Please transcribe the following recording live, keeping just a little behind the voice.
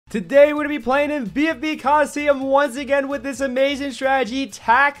Today we're going to be playing in BFB Coliseum once again with this amazing strategy,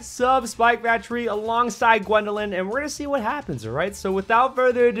 Tac Sub Spike Factory alongside Gwendolyn, and we're going to see what happens, alright? So without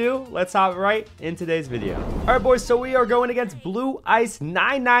further ado, let's hop right in today's video. Alright boys, so we are going against Blue Ice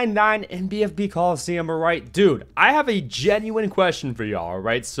 999 in BFB Coliseum, alright? Dude, I have a genuine question for y'all,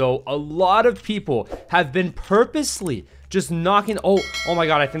 alright? So a lot of people have been purposely just knocking, oh my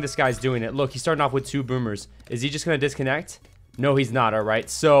god, I think this guy's doing it. Look, he's starting off with 2 boomers. Is he just going to disconnect? No, he's not, all right?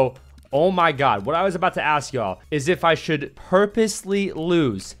 So, oh my god, what I was about to ask y'all is if I should purposely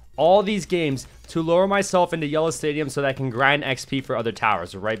lose all these games to lower myself into Yellow Stadium so that I can grind XP for other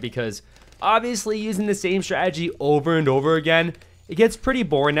towers, all right? Because obviously using the same strategy over and over again, it gets pretty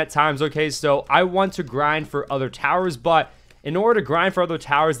boring at times, okay? So, I want to grind for other towers, but in order to grind for other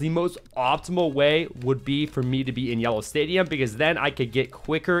towers, the most optimal way would be for me to be in Yellow Stadium because then I could get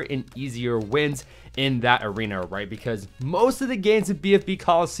quicker and easier wins in that arena, right? Because most of the games at BFB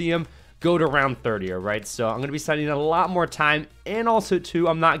Coliseum go to round 30, all right? So I'm going to be spending a lot more time, and also too,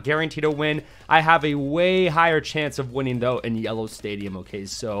 I'm not guaranteed to win. I have a way higher chance of winning though in Yellow Stadium, okay?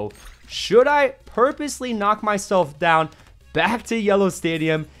 So should I purposely knock myself down back to Yellow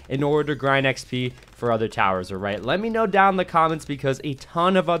Stadium in order to grind XP for other towers, all right? Let me know down in the comments because a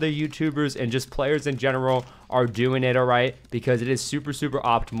ton of other YouTubers and just players in general are doing it, all right? Because it is super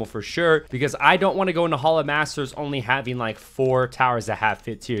optimal for sure, because I don't want to go into Hall of Masters only having like 4 towers that have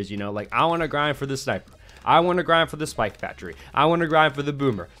fit tiers, you know? Like, I want to grind for the Sniper. I want to grind for the Spike Factory. I want to grind for the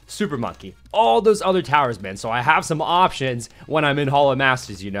Boomer, Super Monkey, all those other towers, man. So I have some options when I'm in Hall of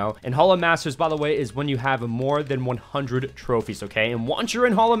Masters, you know? And Hall of Masters, by the way, is when you have more than 100 trophies, okay? And once you're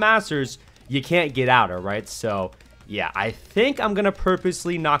in Hall of Masters, you can't get out, all right? So yeah, I think I'm gonna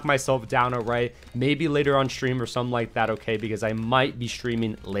purposely knock myself down, all right? Maybe later on stream or something like that, okay? Because I might be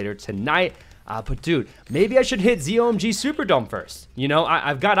streaming later tonight. But dude, maybe I should hit ZOMG Superdome first. You know,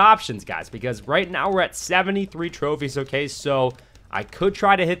 I've got options, guys, because right now we're at 73 trophies, okay? So I could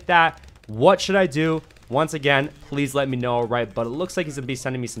try to hit that. What should I do? Once again, please let me know, all right? But it looks like he's gonna be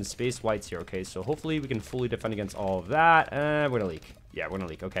sending me some space whites here, okay? So hopefully we can fully defend against all of that. We're gonna leak. Yeah, we're gonna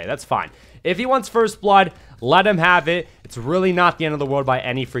leak. Okay, that's fine. If he wants first blood, let him have it. It's really not the end of the world by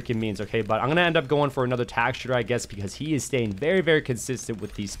any freaking means, okay? But I'm gonna end up going for another tag shooter, I guess, because he is staying very consistent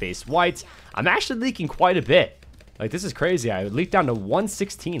with these space whites. I'm actually leaking quite a bit. Like, this is crazy. I leaked down to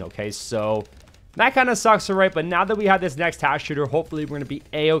 116, okay? So that kind of sucks, all right? But now that we have this next tag shooter, hopefully we're gonna be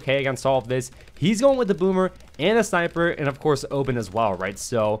a-okay against all of this. He's going with the Boomer and the Sniper, and of course Open as well, right?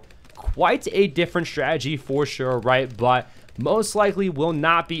 So quite a different strategy for sure, right? But most likely will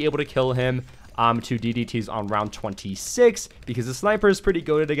not be able to kill him to DDTs on round 26 because the Sniper is pretty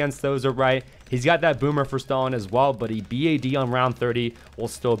goated against those, all right? He's got that Boomer for stalling as well, but a BAD on round 30 will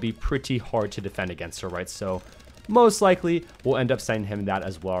still be pretty hard to defend against, all right? So most likely we'll end up sending him that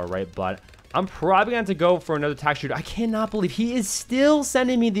as well, all right? But I'm probably going to go for another tag shooter. I cannot believe he is still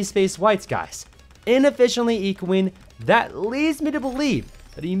sending me these space whites, guys. Inefficiently ecoing. That leads me to believe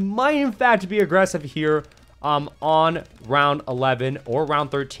that he might in fact be aggressive here on round 11 or round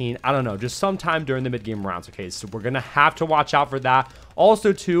 13. I don't know, just sometime during the mid-game rounds, okay? So we're going to have to watch out for that.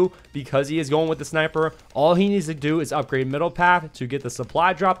 Also, too, because he is going with the Sniper, all he needs to do is upgrade middle path to get the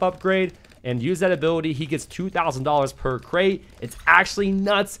supply drop upgrade and use that ability. He gets $2,000 per crate. It's actually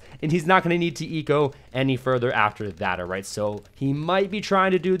nuts, and he's not going to need to eco any further after that, all right? So he might be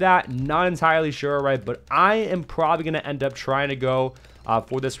trying to do that. Not entirely sure, all right? But I am probably going to end up trying to go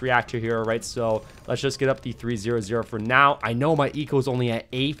for this reactor here, all right? So let's just get up the 300 for now. I know my eco is only at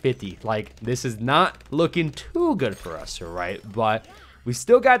 850. Like, this is not looking too good for us, all right? But we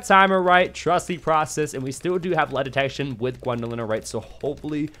still got timer, right? Trust the process, and we still do have lead detection with Gwendolyn, all right? So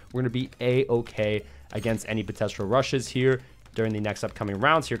hopefully we're going to be a-okay against any potential rushes here during the next upcoming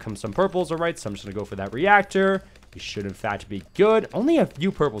rounds. Here comes some purples, all right? So I'm just going to go for that reactor. We should in fact be good. Only a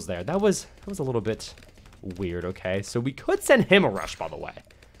few purples there. That was a little bit weird, okay? So we could send him a rush, by the way.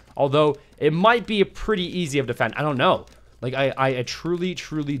 Although it might be a pretty easy of defend. I don't know. Like, I truly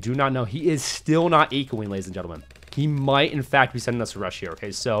do not know. He is still not ecoing, ladies and gentlemen. He might, in fact, be sending us a rush here,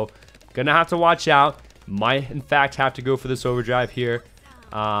 okay? So, gonna have to watch out. Might, in fact, have to go for this overdrive here.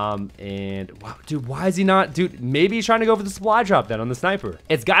 And, wow, dude, why is he not? Dude, maybe he's trying to go for the supply drop then on the Sniper.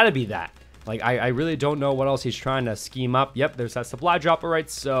 It's gotta be that. Like, I really don't know what else he's trying to scheme up. Yep, there's that supply drop, all right?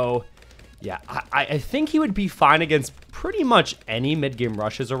 So yeah, I think he would be fine against pretty much any mid-game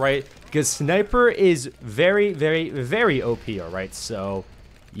rushes, all right? Because Sniper is very OP, all right? So,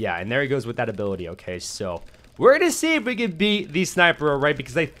 yeah, and there he goes with that ability, okay? So we're going to see if we can beat the Sniper, all right?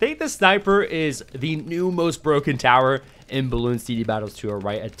 Because I think the Sniper is the new most broken tower in Bloons TD battles too,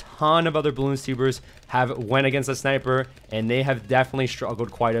 right? A ton of other Bloons tubers have went against a sniper, and they have definitely struggled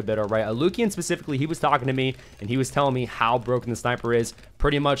quite a bit, all right? Alukian specifically, he was talking to me, and he was telling me how broken the sniper is.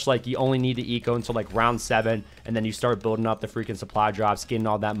 Pretty much like you only need to eco until like round 7, and then you start building up the freaking supply drops, getting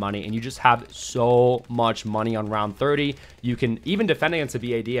all that money, and you just have so much money on round 30. You can even defend against a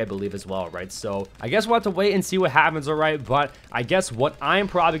BAD, I believe, as well, right? So I guess we'll have to wait and see what happens, all right? But I guess what I'm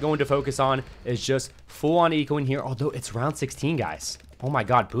probably going to focus on is just full-on ecoing here, although it's round 16, guys. Oh my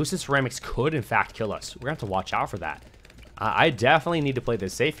god, boosted ceramics could in fact kill us. We're gonna have to watch out for that. I definitely need to play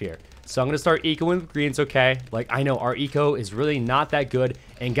this safe here. So I'm gonna start ecoing with greens, okay? Like, I know our eco is really not that good.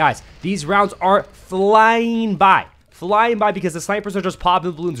 And guys, these rounds are flying by. Flying by because the snipers are just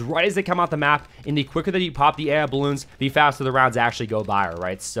popping balloons right as they come out the map. And the quicker that you pop the air balloons, the faster the rounds actually go by, all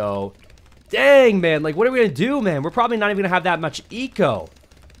right? So, dang, man. Like, what are we gonna do, man? We're probably not even gonna have that much eco.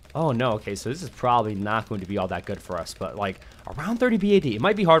 Oh, no. Okay, so this is probably not going to be all that good for us. But, like, around 30 BAD, it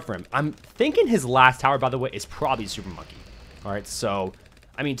might be hard for him. I'm thinking his last tower, by the way, is probably Super Monkey. All right, so,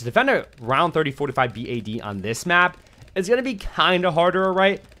 I mean, to defend a round 30, 45 BAD on this map, it's going to be kind of harder, all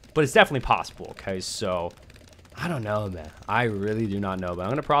right? But it's definitely possible, okay? So, I don't know, man. I really do not know. But I'm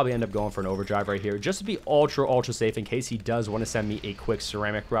going to probably end up going for an overdrive right here just to be ultra, ultra safe in case he does want to send me a quick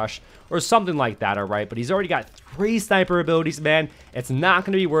ceramic rush or something like that, all right? But he's already got 3 sniper abilities, man. It's not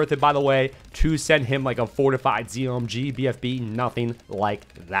going to be worth it, by the way, to send him like a fortified ZOMG, BFB, nothing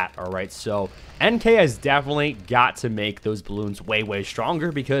like that, all right? So NK has definitely got to make those balloons way, way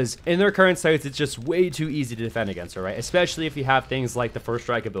stronger because in their current sites, it's just way too easy to defend against, all right? Especially if you have things like the first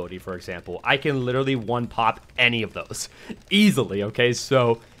strike ability, for example. I can literally one-pop any of those easily, okay?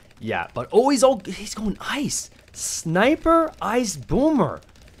 So, yeah. But oh, he's going ice. Sniper, ice, boomer.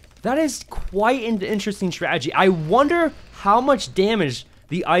 That is quite an interesting strategy. I wonder how much damage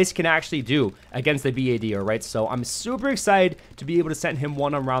the ice can actually do against the BAD, all right? So I'm super excited to be able to send him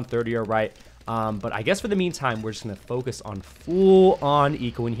one on round 30, all right? But I guess for the meantime, we're just going to focus on full-on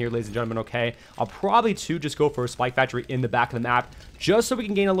ecoing here, ladies and gentlemen, okay? I'll probably, too, just go for a Spike Factory in the back of the map just so we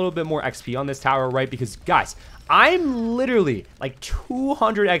can gain a little bit more XP on this tower, right? Because, guys, I'm literally like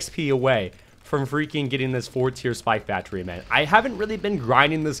 200 XP away from freaking getting this 4-tier Spike Factory, man. I haven't really been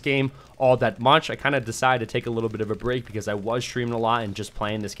grinding this game all that much. I kind of decided to take a little bit of a break because I was streaming a lot and just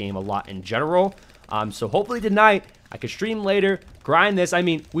playing this game a lot in general. So hopefully tonight I could stream later, grind this. I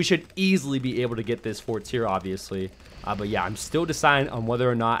mean, we should easily be able to get this 4-tier, obviously. But yeah, I'm still deciding on whether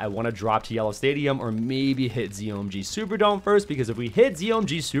or not I want to drop to Yellow Stadium or maybe hit ZOMG Superdome first, because if we hit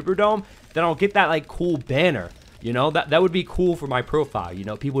ZOMG Superdome, then I'll get that like cool banner. You know, that would be cool for my profile. You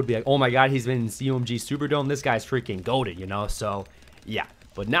know, people would be like, oh my god, he's been in ZOMG Superdome. This guy's freaking goated, you know? So, yeah.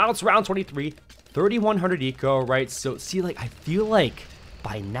 But now it's round 23, 3,100 eco, right? So, see, like, I feel like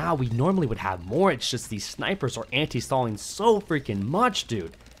by now we normally would have more. It's just these snipers are anti-stalling so freaking much,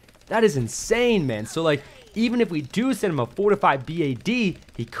 dude. That is insane, man. So, like, even if we do send him a fortified BAD,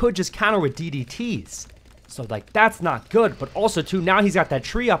 he could just counter with DDTs. So, like, that's not good. But also, too, now he's got that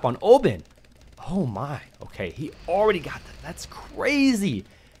tree up on Oben. Oh my, okay, he already got that. That's crazy.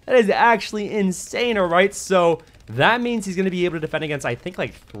 That is actually insane, all right? So that means he's going to be able to defend against, I think,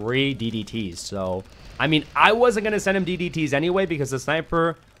 like 3 DDTs. So, I mean, I wasn't going to send him DDTs anyway because the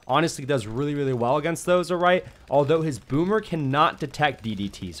sniper honestly does really, really well against those, all right? Although his boomer cannot detect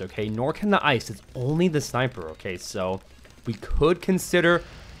DDTs, okay? Nor can the ice. It's only the sniper, okay? So we could consider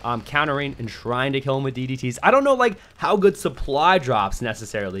countering and trying to kill him with DDTs. I don't know, like, how good supply drops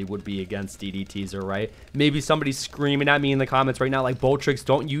necessarily would be against DDTs, all right? Maybe somebody's screaming at me in the comments right now, like, Boltrix,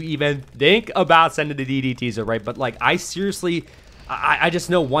 don't you even think about sending the DDTs, all right? But, like, I seriously, I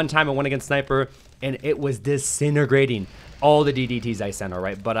just know one time I went against Sniper, and it was disintegrating all the DDTs I sent, all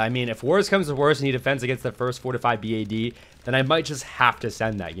right? But, I mean, if worse comes to worse and he defends against the first fortified BAD, then I might just have to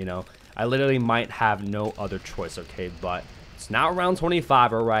send that, you know? I literally might have no other choice, okay? But it's now round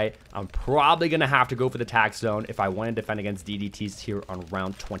 25, all right? I'm probably going to have to go for the tax zone if I want to defend against DDTs here on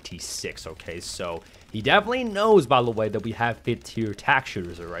round 26, okay? So he definitely knows, by the way, that we have 5th-tier tax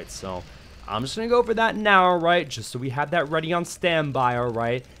shooters, all right? So I'm just going to go for that now, all right? Just so we have that ready on standby, all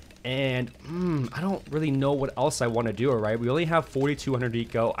right? And I don't really know what else I want to do, all right? We only have 4,200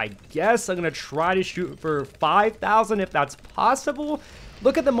 eco. I guess I'm going to try to shoot for 5,000 if that's possible.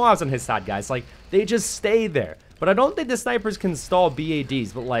 Look at the mobs on his side, guys. Like, they just stay there. But I don't think the snipers can stall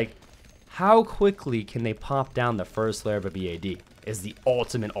BADs. But, like, how quickly can they pop down the first layer of a BAD is the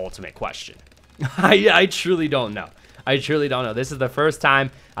ultimate question. I truly don't know. I truly don't know. This is the first time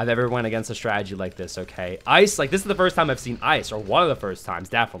I've ever went against a strategy like this, okay? Ice, like, this is the first time I've seen ice, or one of the first times,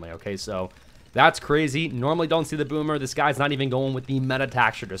 definitely, okay? So, that's crazy. Normally don't see the boomer. This guy's not even going with the meta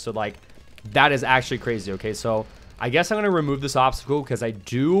tax shooter. So, like, that is actually crazy, okay? So, I guess I'm going to remove this obstacle because I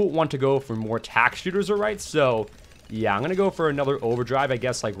do want to go for more tack shooters, all right? So, yeah, I'm going to go for another overdrive, I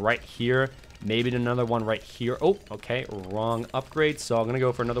guess, like right here. Maybe another one right here. Oh, okay, wrong upgrade. So I'm going to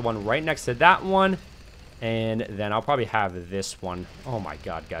go for another one right next to that one. And then I'll probably have this one. Oh, my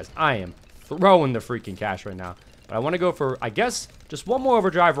God, guys. I am throwing the freaking cash right now. But I want to go for, I guess, just one more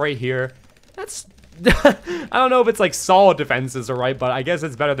overdrive right here. That's... I don't know if it's like solid defenses, all right, but I guess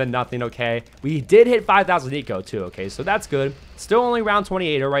it's better than nothing, okay? We did hit 5,000 eco too, okay, so that's good. Still only round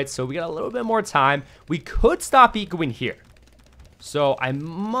 28, all right, so we got a little bit more time. We could stop ecoing here. So I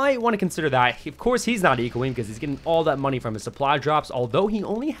might want to consider that. Of course, he's not ecoing because he's getting all that money from his supply drops, although he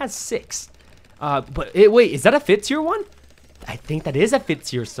only has 6. Wait, is that a 5th tier one? I think that is a 5th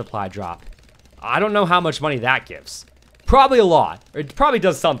tier supply drop. I don't know how much money that gives. Probably a lot. It probably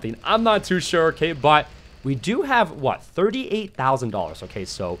does something. I'm not too sure, okay? But we do have, what, $38,000, okay?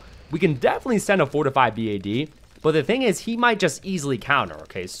 So we can definitely send a fortified BAD. But the thing is, he might just easily counter,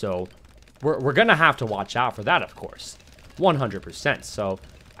 okay? So we're going to have to watch out for that, of course. 100%. So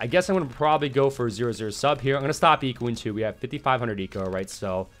I guess I'm going to probably go for 0-0 sub here. I'm going to stop ecoing too. We have 5,500 eco, right?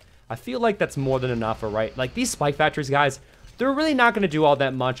 So I feel like that's more than enough, all right? Like, these spike factories, guys, they're really not going to do all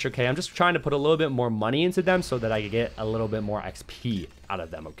that much, okay? I'm just trying to put a little bit more money into them so that I can get a little bit more XP out of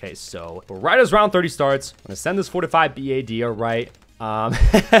them, okay? So, right as round 30 starts, I'm going to send this fortified BAD, all right?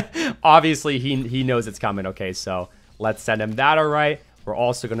 Obviously, he knows it's coming, okay? So, let's send him that, all right? We're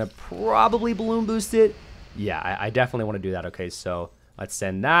also going to probably balloon boost it. Yeah, I definitely want to do that, okay? So, let's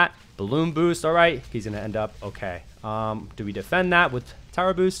send that. Balloon boost, all right? He's going to end up, okay. Do we defend that with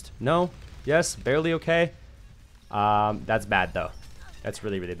tower boost? No? Yes? Barely okay? That's bad though. That's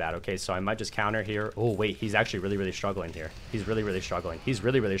really, really bad. Okay, so I might just counter here. Oh, wait, he's actually really, really struggling here. He's really, really struggling. He's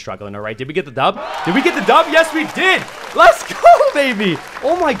really, really struggling. All right, did we get the dub? Did we get the dub? Yes, we did. Let's go, baby.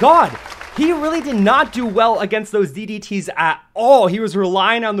 Oh my God. He really did not do well against those DDTs at all. He was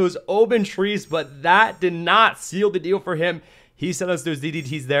relying on those open trees, but that did not seal the deal for him. He sent us those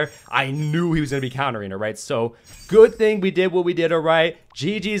DDTs there. I knew he was going to be countering, all right? So, good thing we did what we did, all right?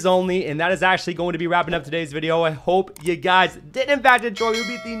 GG's only, and that is actually going to be wrapping up today's video. I hope you guys did, in fact, enjoy. We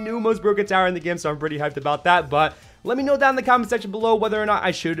beat the new most broken tower in the game, so I'm pretty hyped about that. But let me know down in the comment section below whether or not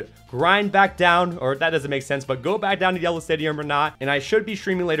I should grind back down, or if that doesn't make sense, but go back down to Yellow Stadium or not. And I should be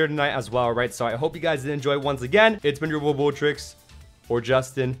streaming later tonight as well, all right? So, I hope you guys did enjoy once again. It's been your Wolf Tricks, or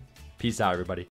Justin. Peace out, everybody.